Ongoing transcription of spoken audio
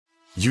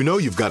You know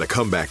you've got a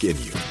comeback in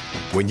you.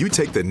 When you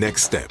take the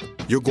next step,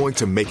 you're going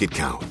to make it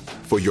count.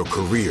 For your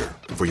career,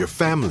 for your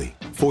family,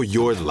 for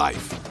your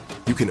life.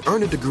 You can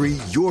earn a degree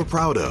you're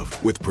proud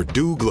of with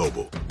Purdue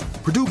Global.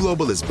 Purdue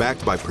Global is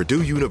backed by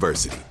Purdue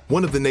University,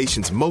 one of the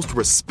nation's most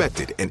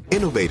respected and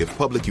innovative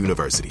public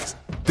universities.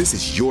 This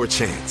is your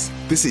chance.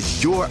 This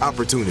is your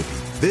opportunity.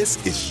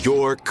 This is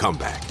your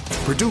comeback.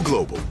 Purdue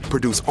Global,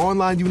 Purdue's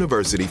online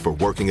university for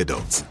working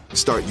adults.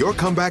 Start your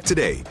comeback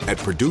today at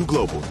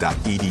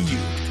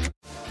purdueglobal.edu.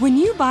 When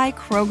you buy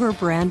Kroger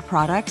brand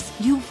products,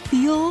 you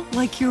feel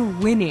like you're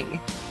winning.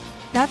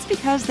 That's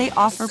because they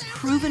offer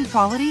proven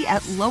quality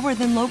at lower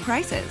than low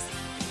prices.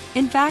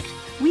 In fact,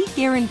 we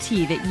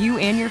guarantee that you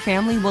and your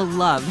family will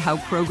love how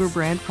Kroger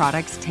brand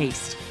products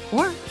taste,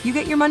 or you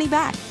get your money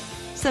back.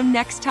 So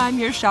next time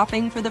you're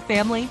shopping for the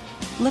family,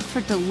 look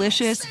for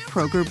delicious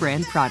Kroger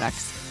brand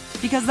products,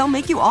 because they'll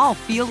make you all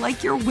feel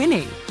like you're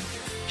winning.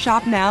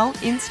 Shop now,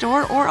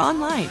 in-store, or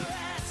online.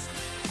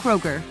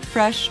 Kroger,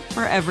 fresh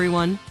for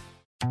everyone.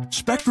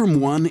 Spectrum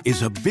One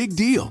is a big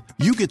deal.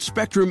 You get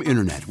Spectrum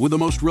Internet with the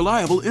most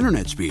reliable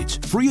internet speeds,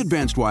 free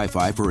advanced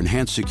Wi-Fi for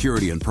enhanced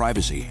security and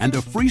privacy, and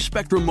a free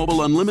Spectrum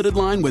Mobile Unlimited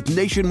line with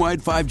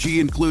nationwide 5G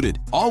included,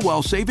 all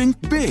while saving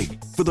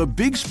big. For the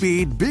big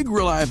speed, big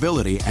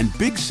reliability, and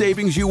big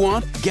savings you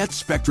want, get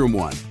Spectrum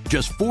One.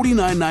 Just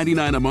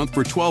 $49.99 a month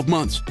for 12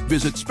 months.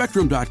 Visit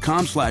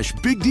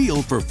spectrum.com/big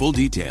deal for full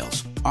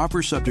details.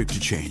 Offer subject to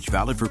change.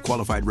 Valid for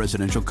qualified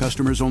residential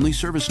customers only.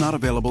 Service not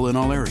available in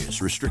all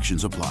areas.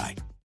 Restrictions apply.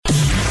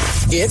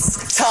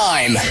 It's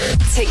time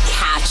to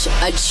catch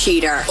a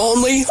cheater.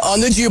 Only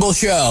on The Jubal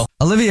Show.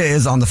 Olivia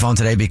is on the phone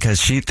today because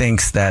she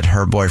thinks that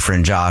her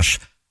boyfriend, Josh,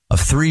 of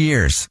 3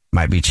 years,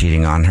 might be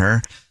cheating on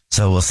her.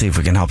 So we'll see if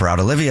we can help her out.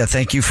 Olivia,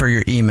 thank you for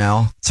your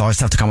email. It's always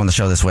tough to come on the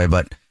show this way,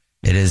 but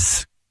it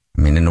is,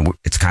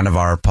 it's kind of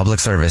our public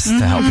service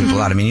to help people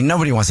out.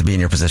 Nobody wants to be in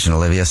your position,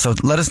 Olivia. So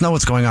let us know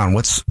what's going on.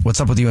 What's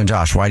up with you and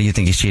Josh? Why do you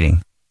think he's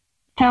cheating?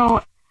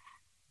 So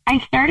I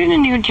started a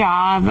new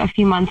job a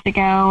few months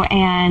ago,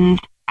 and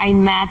I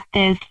met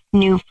this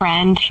new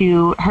friend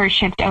who her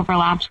shift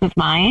overlaps with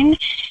mine,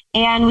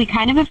 and we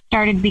kind of have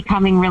started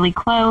becoming really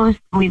close.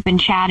 We've been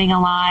chatting a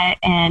lot,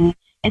 and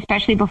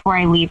especially before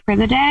I leave for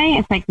the day,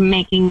 it's like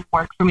making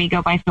work for me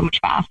go by so much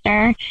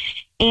faster.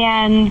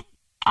 And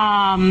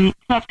so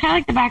that's kind of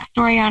like the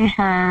backstory on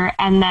her.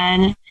 And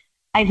then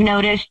I've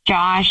noticed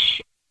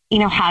Josh,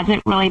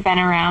 hasn't really been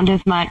around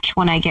as much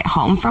when I get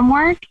home from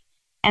work.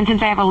 And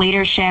since I have a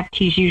later shift,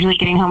 he's usually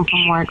getting home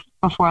from work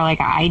before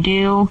I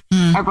do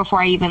or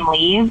before I even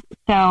leave.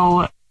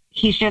 So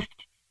he's just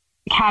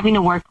having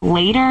to work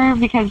later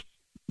because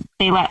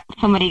they let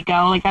somebody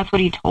go. That's what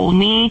he told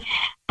me.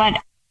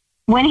 But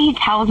when he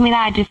tells me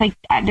that, just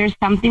there's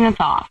something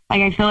that's off.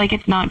 I feel like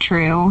it's not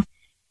true.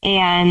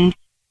 And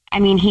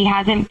he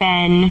hasn't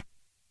been,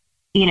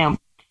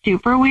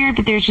 super weird,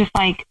 but there's just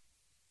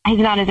he's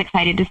not as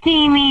excited to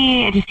see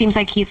me. It just seems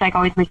like he's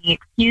always making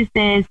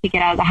excuses to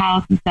get out of the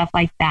house and stuff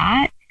like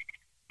that.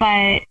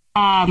 But,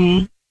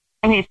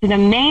 okay, so the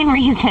main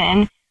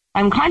reason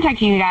I'm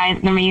contacting you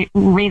guys, the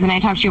reason I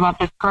talked to you about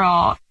this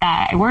girl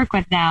that I work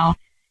with now,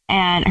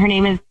 and her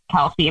name is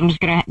Kelsey. I'm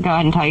just going to go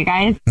ahead and tell you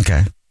guys.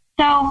 Okay.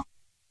 So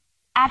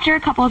after a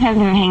couple of times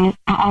of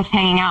us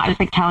hanging out, I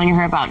was telling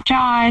her about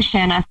Josh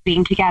and us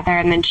being together.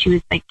 And then she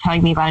was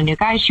telling me about a new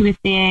guy she was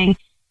seeing.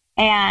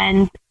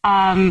 And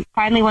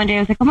finally one day I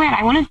was like, oh man,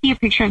 I want to see a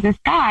picture of this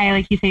guy.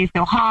 You say he's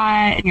so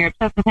hot and you're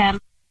obsessed with him.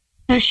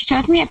 So she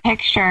shows me a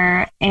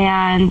picture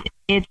and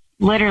it's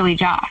literally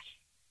Josh.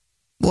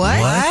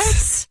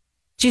 What?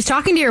 She's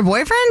talking to your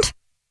boyfriend?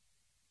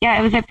 Yeah,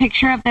 it was a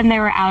picture of them. They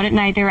were out at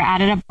night. They were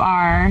out at a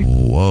bar.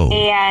 Whoa.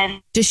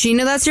 And does she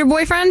know that's your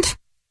boyfriend?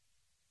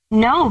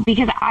 No,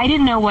 because I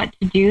didn't know what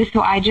to do.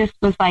 So I just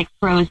was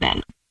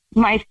frozen.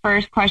 My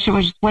first question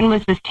was, when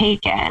was this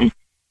taken?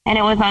 And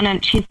it was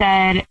she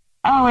said,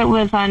 oh, it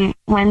was on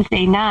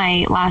Wednesday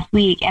night last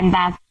week. And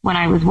that's when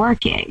I was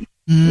working.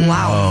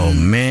 Wow. Oh,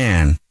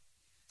 man.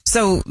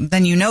 So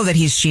then you know that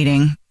he's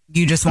cheating.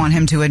 You just want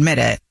him to admit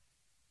it.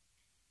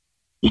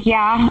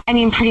 Yeah.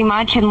 Pretty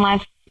much,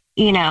 unless,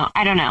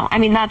 I don't know.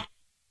 That's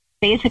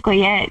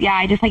basically it. Yeah.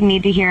 I just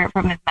need to hear it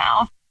from his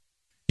mouth.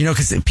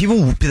 Because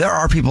there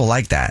are people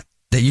like that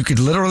you could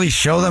literally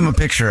show them a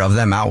picture of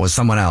them out with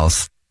someone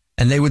else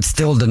and they would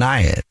still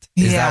deny it.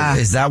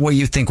 Is that what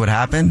you think would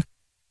happen?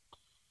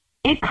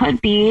 It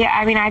could be.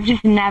 I've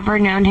just never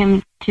known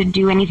him to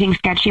do anything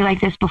sketchy like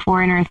this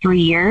before in our 3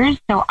 years.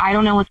 So I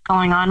don't know what's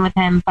going on with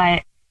him,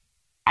 but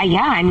I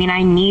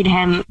need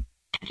him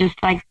to just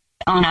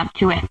own up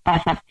to it,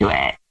 fess up to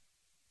it.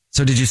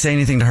 So did you say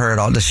anything to her at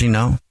all? Does she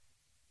know?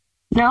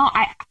 No,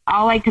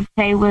 all I could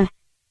say was,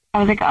 I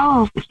was like,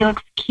 oh, he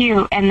looks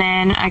cute. And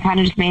then I kind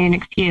of just made an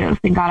excuse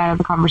and got out of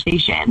the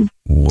conversation.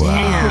 Wow.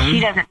 And so she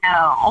doesn't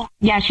know.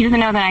 Yeah, she doesn't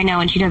know that I know,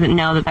 and she doesn't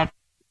know that that's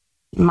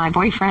my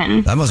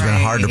boyfriend. That must have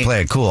been hard to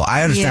play it cool.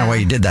 I understand why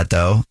you did that,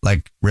 though.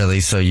 Really,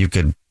 so you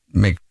could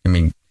make,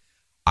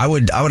 I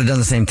would have done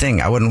the same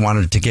thing. I wouldn't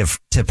want to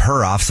tip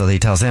her off so that he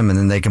tells him and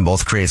then they can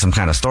both create some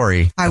kind of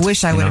story. I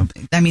wish I would have.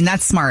 I mean,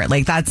 that's smart.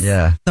 Like, that's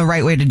the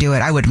right way to do it.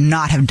 I would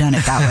not have done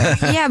it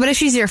that way. Yeah, but if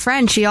she's your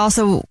friend, she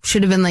also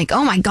should have been like,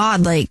 oh my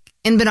God, like,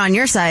 and been on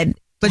your side.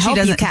 But she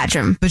doesn't catch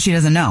him. But she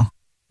doesn't know.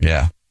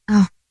 Yeah.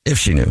 Oh. If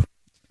she knew.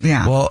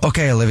 Yeah. Well,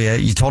 okay, Olivia,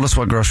 you told us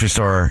what grocery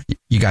store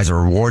you guys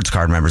are rewards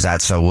card members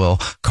at, so we'll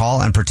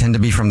call and pretend to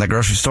be from the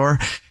grocery store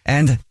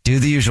and do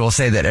the usual.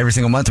 Say that every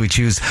single month we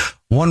choose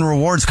one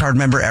rewards card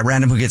member at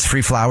random who gets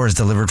free flowers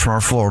delivered from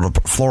our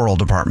floral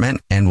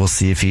department, and we'll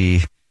see if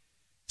he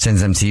sends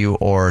them to you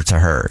or to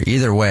her.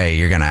 Either way,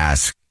 you're going to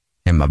ask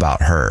him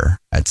about her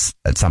at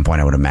some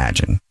point, I would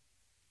imagine.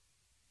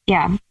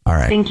 Yeah. All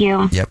right. Thank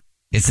you. Yep.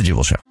 It's the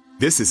Jubal Show.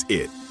 This is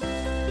it.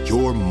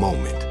 Your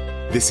moment.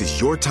 This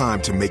is your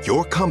time to make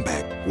your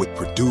comeback with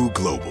Purdue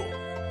Global.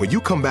 When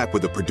you come back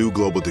with a Purdue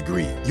Global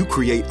degree, you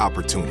create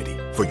opportunity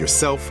for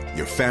yourself,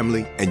 your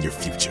family, and your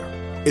future.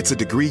 It's a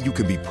degree you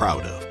can be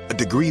proud of, a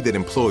degree that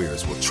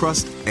employers will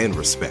trust and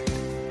respect.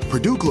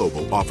 Purdue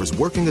Global offers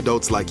working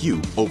adults like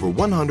you over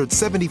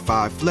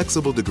 175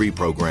 flexible degree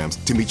programs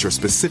to meet your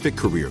specific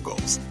career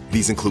goals.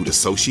 These include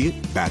associate,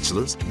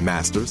 bachelor's,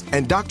 master's,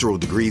 and doctoral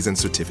degrees and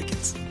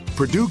certificates.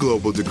 Purdue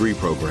Global degree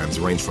programs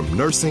range from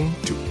nursing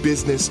to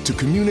business to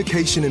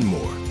communication and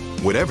more.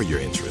 Whatever your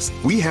interest,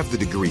 we have the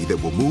degree that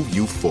will move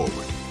you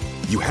forward.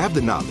 You have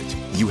the knowledge,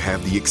 you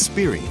have the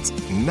experience.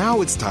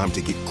 Now it's time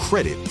to get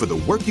credit for the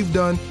work you've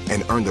done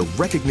and earn the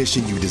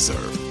recognition you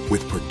deserve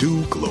with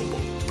Purdue Global,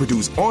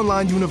 Purdue's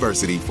online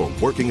university for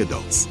working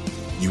adults.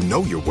 You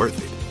know you're worth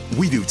it.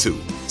 We do too.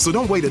 So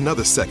don't wait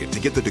another second to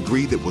get the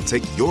degree that will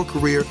take your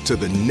career to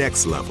the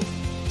next level.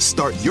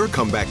 Start your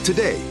comeback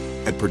today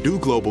at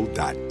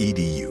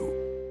purdueglobal.edu.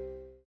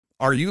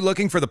 Are you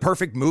looking for the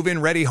perfect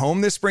move-in ready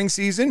home this spring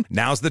season?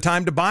 Now's the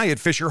time to buy at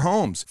Fisher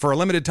Homes. For a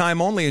limited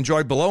time only,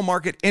 enjoy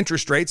below-market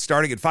interest rates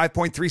starting at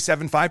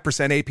 5.375%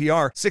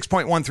 APR,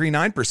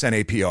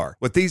 6.139% APR.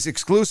 With these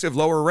exclusive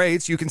lower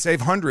rates, you can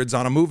save hundreds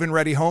on a move-in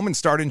ready home and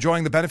start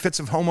enjoying the benefits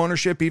of home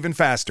ownership even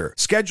faster.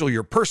 Schedule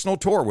your personal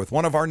tour with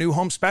one of our new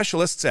home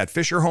specialists at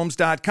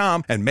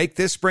FisherHomes.com and make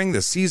this spring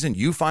the season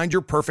you find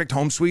your perfect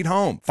home sweet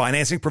home.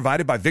 Financing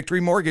provided by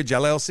Victory Mortgage,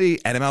 LLC,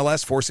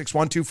 NMLS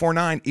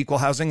 461249, Equal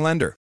Housing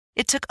Lender.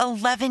 It took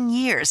 11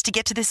 years to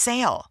get to this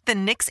sale. The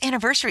Knix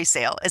Anniversary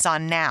Sale is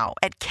on now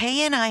at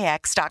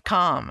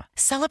knix.com.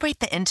 Celebrate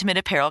the intimate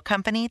apparel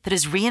company that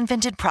has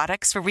reinvented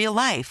products for real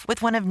life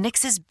with one of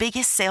Knix's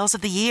biggest sales of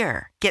the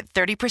year. Get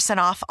 30%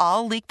 off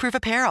all leak-proof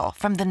apparel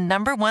from the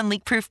 #1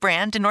 leak-proof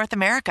brand in North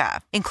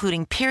America,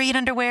 including period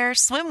underwear,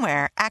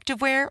 swimwear,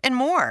 activewear, and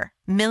more.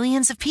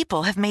 Millions of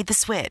people have made the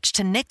switch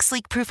to Knix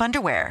leak-proof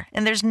underwear,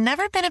 and there's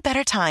never been a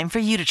better time for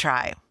you to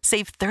try.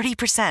 Save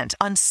 30%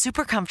 on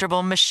super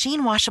comfortable,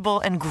 machine-washable,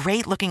 and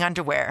great-looking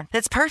underwear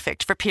that's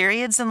perfect for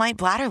periods and light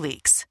bladder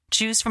leaks.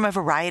 Choose from a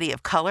variety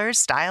of colors,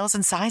 styles,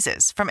 and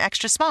sizes, from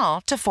extra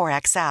small to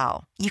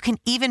 4XL. You can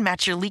even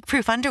match your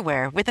leak-proof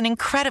underwear with an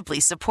incredibly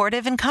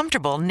supportive and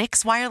comfortable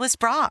Knix wireless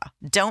bra.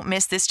 Don't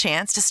miss this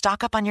chance to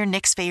stock up on your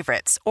Knix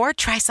favorites or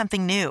try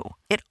something new.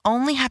 It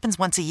only happens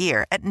once a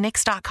year at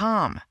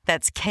Knix.com.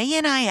 That's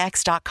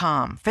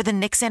KNIX.com for the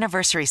Knix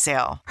Anniversary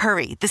Sale.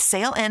 Hurry, the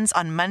sale ends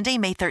on Monday,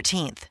 May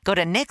 13th. Go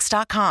to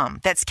Knix.com.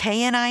 That's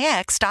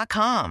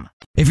KNIX.com.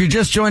 If you're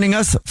just joining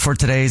us for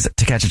today's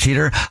To Catch a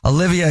Cheater,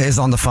 Olivia is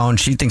on the phone.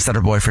 She thinks that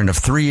her boyfriend of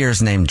 3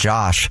 years named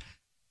Josh,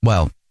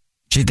 well,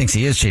 she thinks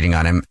he is cheating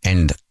on him.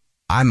 And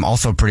I'm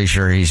also pretty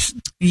sure he's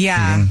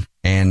cheating.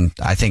 And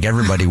I think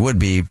everybody would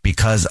be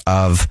because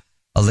of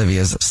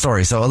Olivia's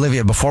story. So,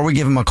 Olivia, before we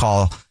give him a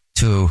call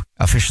to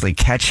officially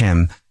catch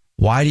him,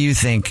 why do you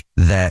think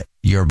that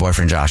your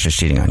boyfriend Josh is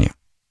cheating on you?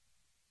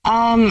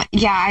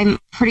 Yeah, I'm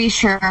pretty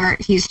sure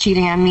he's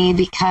cheating on me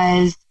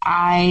because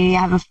I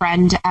have a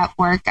friend at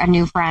work, a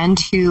new friend,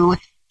 who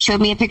showed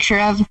me a picture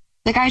of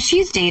the guy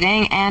she's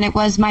dating, and it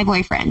was my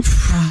boyfriend.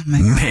 Oh, my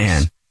gosh.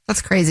 Man.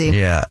 That's crazy.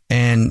 Yeah.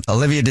 And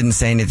Olivia didn't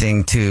say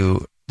anything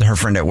to her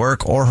friend at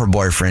work or her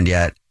boyfriend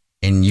yet.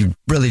 And you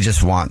really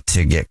just want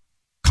to get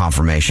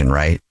confirmation,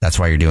 right? That's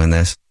why you're doing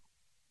this?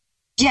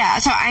 Yeah.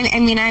 So, I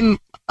mean, I'm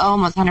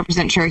almost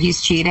 100% sure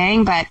he's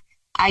cheating, but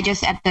I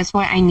just, at this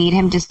point, I need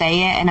him to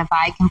say it. And if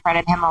I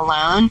confronted him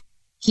alone,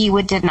 he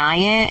would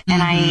deny it.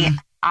 And I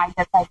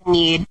just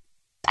need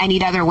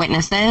other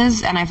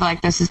witnesses. And I feel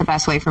like this is the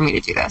best way for me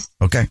to do this.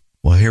 Okay.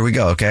 Well, here we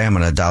go. Okay. I'm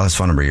going to dial his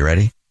phone number. You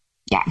ready?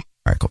 Yeah. All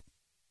right, cool.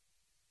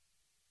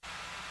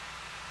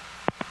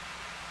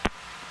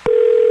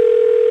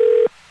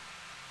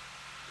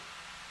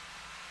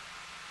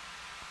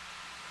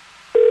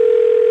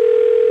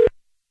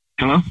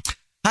 Hello?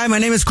 Hi, my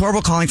name is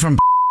Corbel calling from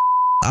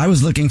I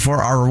was looking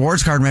for our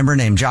rewards card member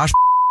named Josh.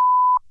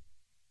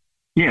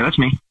 Yeah, that's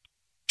me.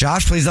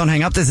 Josh, please don't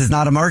hang up. This is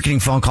not a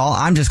marketing phone call.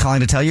 I'm just calling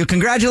to tell you,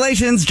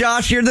 congratulations,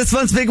 Josh. You're this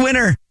month's big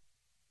winner.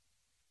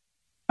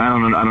 I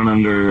don't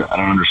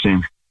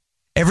understand.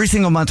 Every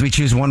single month we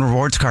choose one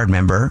rewards card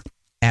member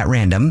at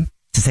random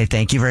to to say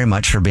thank you very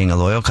much for being a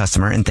loyal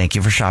customer and thank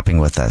you for shopping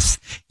with us.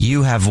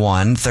 You have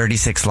won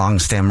 36 long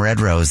stem red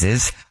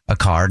roses, a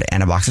card,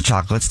 and a box of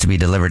chocolates to be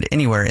delivered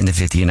anywhere in the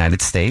 50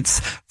 United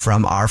States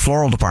from our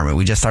floral department.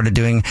 We just started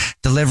doing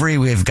delivery.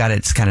 We've got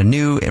it kind of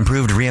new,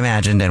 improved,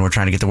 reimagined, and we're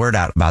trying to get the word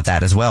out about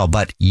that as well.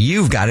 But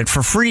you've got it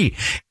for free.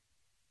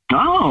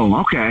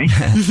 Oh, okay.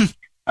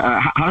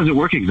 How does it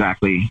work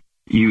exactly?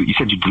 You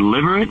said you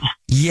deliver it?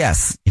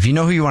 Yes. If you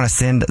know who you want to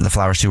send the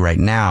flowers to right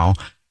now,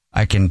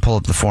 I can pull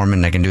up the form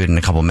and I can do it in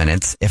a couple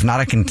minutes. If not,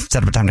 I can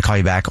set up a time to call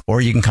you back, or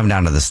you can come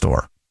down to the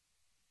store.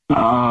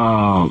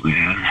 Oh,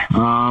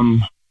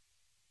 man.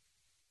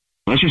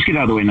 Let's just get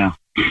out of the way now.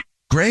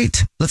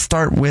 Great. Let's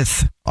start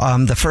with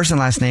the first and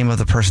last name of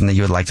the person that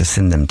you would like to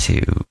send them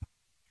to.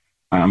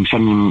 I'm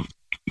sending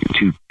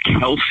to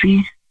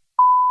Kelsey.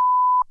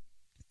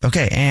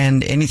 Okay.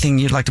 And anything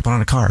you'd like to put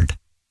on a card?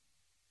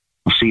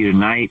 I'll see you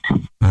tonight.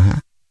 Uh-huh.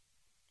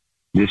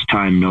 This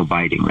time, no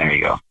biting. There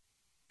you go.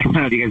 I don't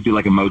know if you guys do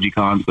like emoji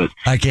cons, but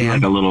I can. Do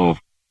like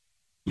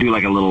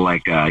a little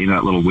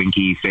that little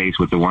winky face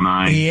with the one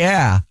eye.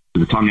 Yeah.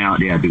 With the tongue out.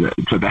 Yeah, do that.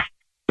 Put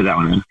that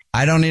one in.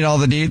 I don't need all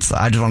the deets.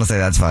 I just want to say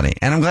that's funny.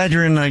 And I'm glad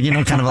you're in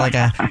kind of like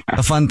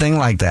a fun thing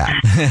like that.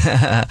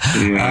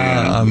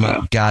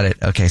 Yeah. Got it.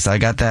 Okay. So I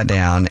got that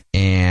down,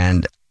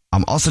 and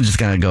I'm also just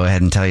going to go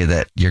ahead and tell you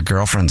that your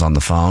girlfriend's on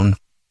the phone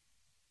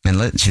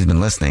and she's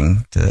been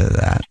listening to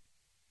that.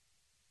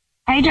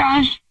 Hi,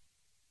 Josh.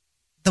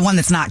 The one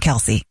that's not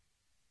Kelsey.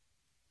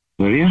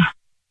 Olivia?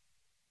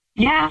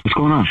 Yeah. What's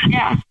going on?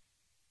 Yeah.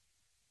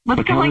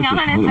 What's going on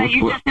is that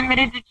you just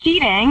admitted to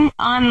cheating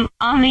on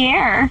the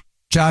air.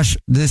 Josh,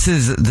 this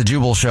is the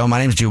Jubal Show. My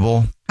name's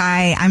Jubal.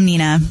 Hi, I'm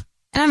Nina.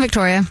 And I'm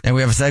Victoria. And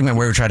we have a segment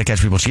where we try to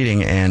catch people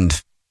cheating, and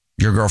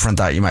your girlfriend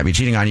thought you might be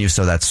cheating on you,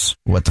 so that's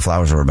what the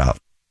flowers were about.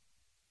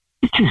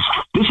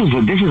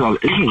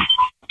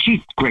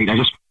 She's great. I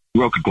just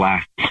broke a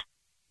glass.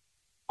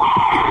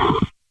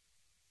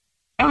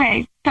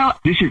 Okay, so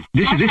this is a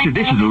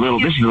little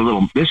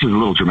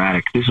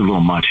dramatic. This is a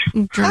little much.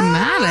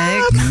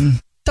 Dramatic?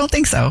 Don't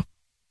think so.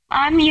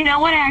 You know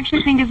what I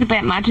actually think is a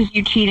bit much is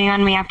you cheating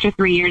on me after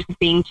 3 years of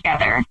being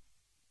together.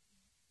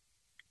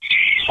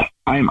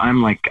 I'm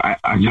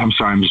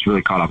sorry. I'm just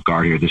really caught off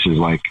guard here. This is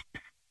like.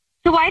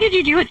 So why did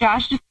you do it,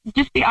 Josh?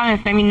 Just be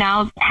honest. I mean,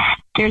 now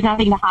there's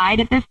nothing to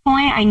hide at this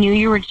point. I knew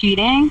you were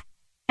cheating,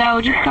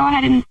 so just go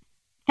ahead and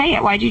say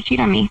it. Why did you cheat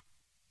on me?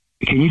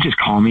 Can you just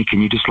call me? Can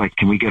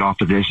we get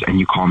off of this and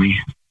you call me?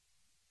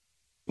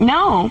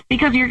 No,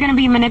 because you're going to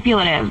be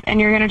manipulative and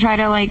you're going to try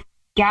to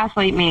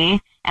gaslight me,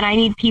 and I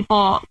need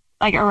people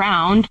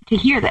around to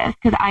hear this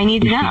because I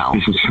need to know.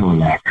 This is so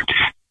elaborate.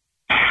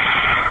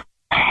 I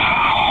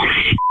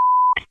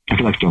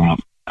feel like throwing up.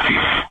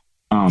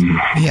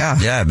 Yeah,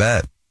 I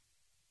bet.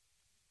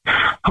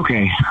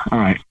 Okay, all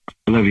right,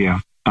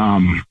 Olivia.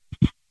 I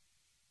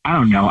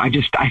don't know. I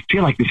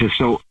feel like this is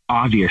so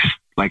obvious.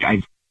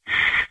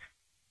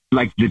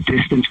 The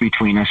distance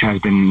between us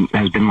has been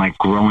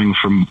growing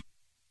from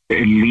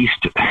at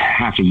least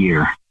half a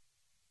year.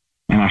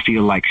 And I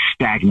feel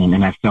stagnant,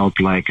 and I felt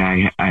like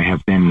I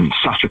have been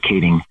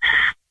suffocating.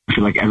 I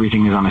feel like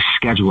everything is on a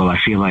schedule. I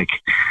feel like,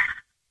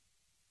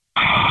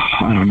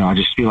 I don't know, I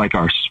just feel like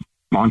our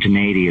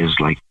spontaneity is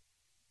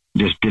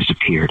just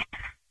disappeared.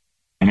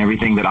 And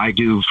everything that I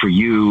do for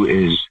you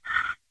is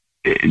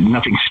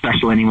nothing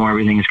special anymore.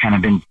 Everything has kind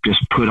of been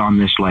just put on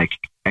this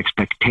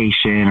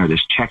expectation or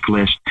this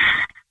checklist.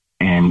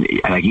 And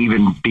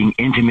even being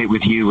intimate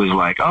with you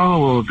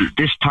was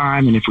this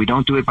time, and if we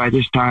don't do it by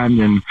this time,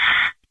 then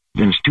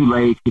it's too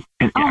late.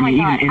 And, oh my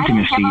God. Even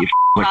intimacy. I don't give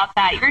a about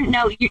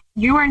that.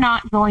 You are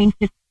not going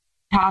to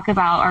talk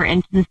about our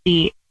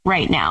intimacy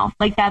right now.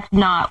 That's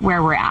not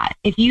where we're at.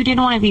 If you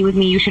didn't want to be with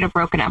me, you should have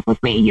broken up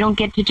with me. You don't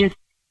get to just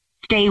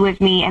stay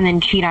with me and then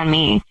cheat on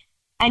me.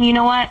 And you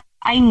know what?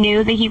 I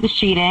knew that he was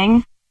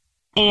cheating,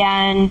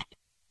 and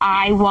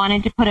I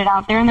wanted to put it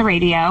out there in the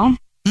radio.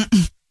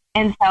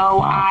 And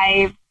so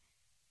I've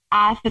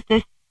asked that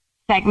this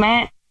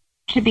segment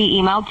to be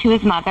emailed to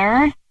his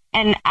mother.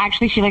 And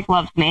actually, she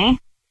loves me.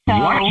 So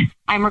what?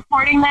 I'm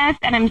recording this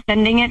and I'm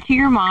sending it to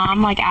your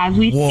mom, as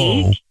we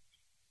speak.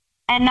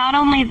 And not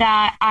only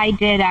that, I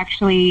did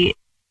actually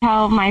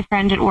tell my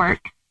friend at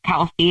work,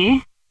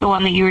 Kelsey, the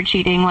one that you were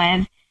cheating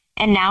with.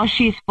 And now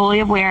she's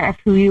fully aware of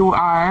who you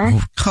are.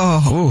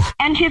 Oh.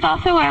 And she's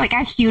also a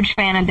huge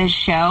fan of this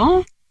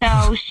show.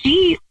 So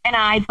she and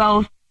I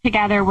both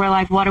together were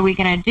what are we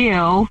going to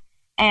do?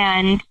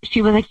 And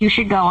she was you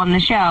should go on the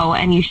show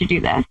and you should do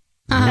this.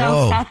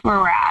 So that's where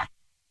we're at.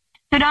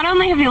 So not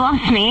only have you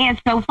lost me,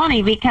 it's so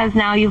funny because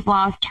now you've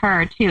lost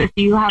her too. So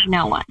you have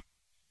no one.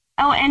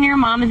 Oh, and your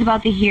mom is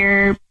about to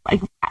hear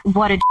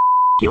what a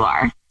you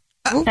are.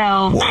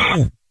 So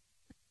do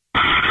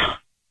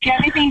you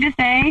have anything to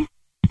say?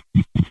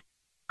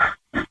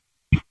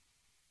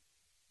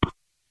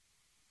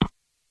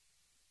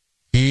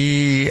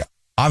 He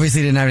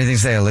obviously didn't have anything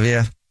to say,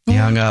 Olivia. He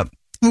hung up.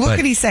 What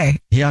could he say?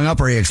 He hung up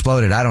or he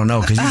exploded. I don't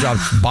know, because you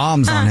dropped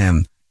bombs on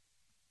him.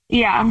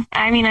 Yeah.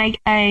 I mean,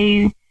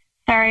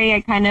 sorry,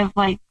 I kind of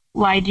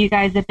lied to you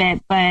guys a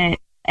bit, but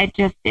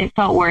it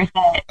felt worth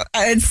it.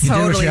 It's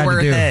totally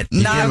worth it.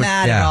 Not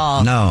mad at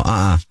all.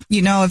 No,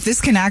 You know, if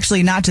this can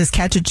actually not just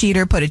catch a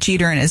cheater, put a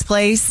cheater in his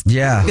place,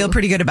 I feel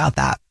pretty good about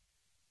that.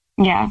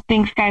 Yeah.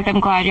 Thanks, guys. I'm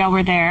glad y'all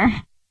were there.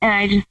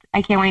 And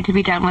I can't wait to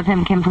be done with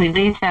him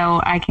completely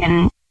so I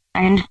can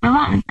just move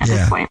on at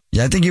this point.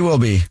 Yeah, I think you will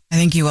be. I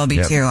think you will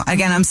be too.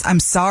 Again, I'm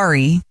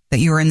sorry that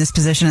you were in this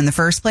position in the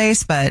first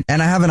place, but...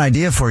 And I have an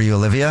idea for you,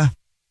 Olivia.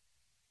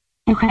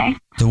 Okay.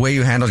 The way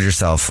you handled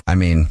yourself, I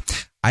mean,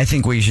 I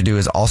think what you should do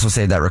is also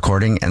save that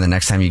recording, and the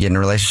next time you get in a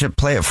relationship,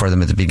 play it for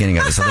them at the beginning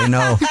of it so they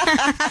know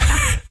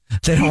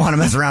they don't want to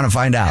mess around and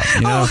find out.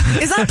 You know? Oh,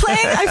 is that playing?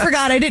 I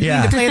forgot. I didn't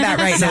need to play that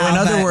right now. So in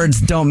other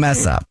words, don't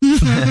mess up.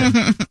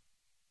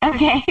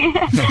 Okay.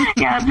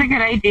 Yeah, that's a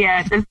good idea.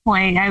 At this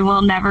point, I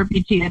will never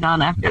be cheated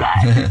on after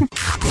that.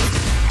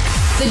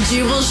 The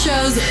Jubal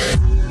Show's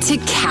To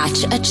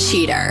Catch a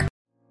Cheater.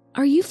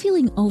 Are you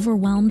feeling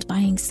overwhelmed by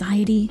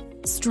anxiety,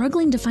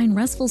 struggling to find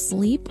restful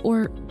sleep,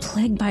 or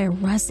plagued by a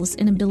restless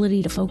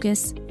inability to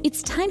focus?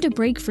 It's time to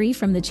break free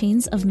from the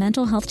chains of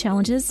mental health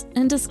challenges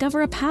and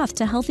discover a path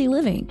to healthy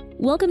living.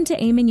 Welcome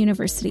to Amen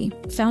University,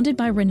 founded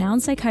by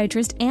renowned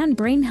psychiatrist and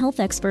brain health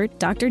expert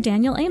Dr.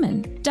 Daniel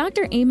Amen.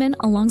 Dr. Amen,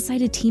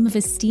 alongside a team of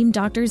esteemed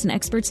doctors and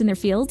experts in their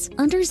fields,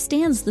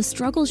 understands the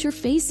struggles you're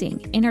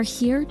facing and are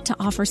here to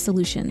offer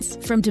solutions.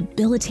 From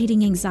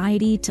debilitating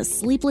anxiety to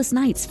sleepless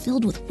nights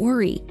filled with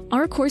worry,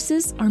 our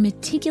courses are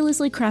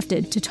meticulously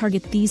crafted to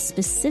target these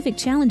specific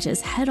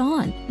challenges head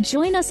on.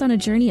 Join us on a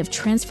journey of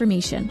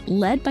transformation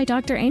led by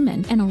Dr.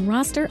 Amen and a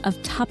roster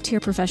of top-tier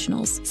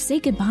professionals. Say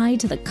goodbye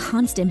to the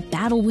constant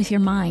battle with your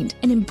mind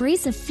and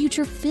embrace a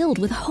future filled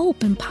with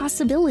hope and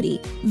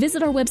possibility.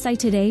 Visit our website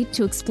today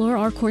to explore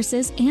our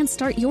courses and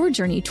start your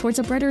journey towards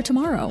a brighter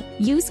tomorrow.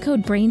 Use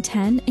code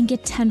BRAIN10 and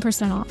get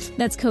 10% off.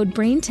 That's code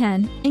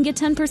BRAIN10 and get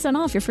 10%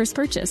 off your first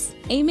purchase.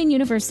 Amen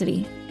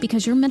University,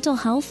 because your mental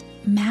health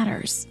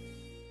matters.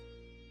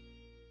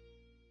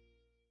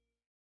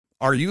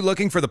 Are you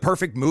looking for the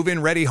perfect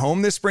move-in ready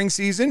home this spring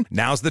season?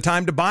 Now's the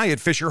time to buy at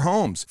Fisher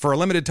Homes. For a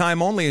limited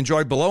time only,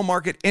 enjoy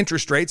below-market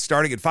interest rates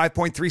starting at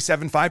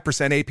 5.375%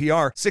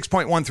 APR,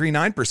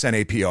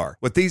 6.139% APR.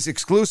 With these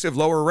exclusive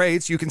lower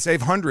rates, you can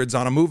save hundreds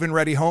on a move-in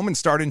ready home and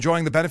start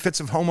enjoying the benefits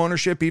of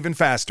homeownership even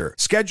faster.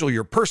 Schedule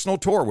your personal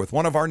tour with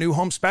one of our new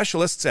home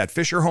specialists at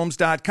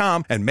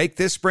FisherHomes.com and make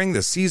this spring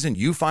the season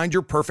you find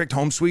your perfect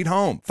home sweet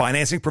home.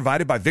 Financing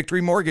provided by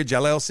Victory Mortgage,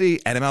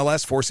 LLC,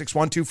 NMLS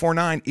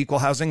 461249, Equal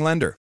Housing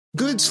Lender.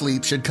 Good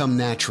sleep should come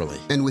naturally,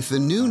 and with the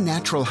new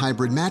Natural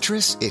Hybrid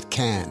mattress, it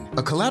can.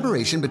 A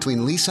collaboration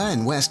between Lisa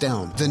and West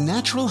Elm, the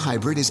Natural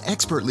Hybrid is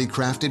expertly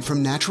crafted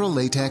from natural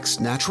latex,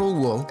 natural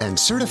wool, and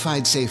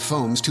certified safe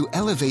foams to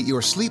elevate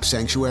your sleep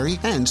sanctuary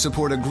and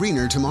support a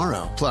greener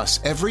tomorrow. Plus,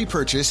 every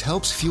purchase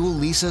helps fuel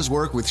Lisa's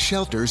work with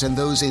shelters and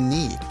those in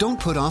need. Don't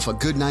put off a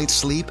good night's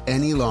sleep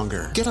any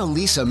longer. Get a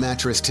Lisa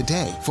mattress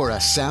today for a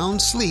sound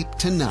sleep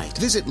tonight.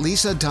 Visit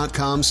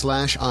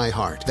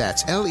lisa.com/iHeart.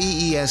 That's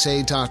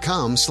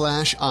LEESA.com/iHeart.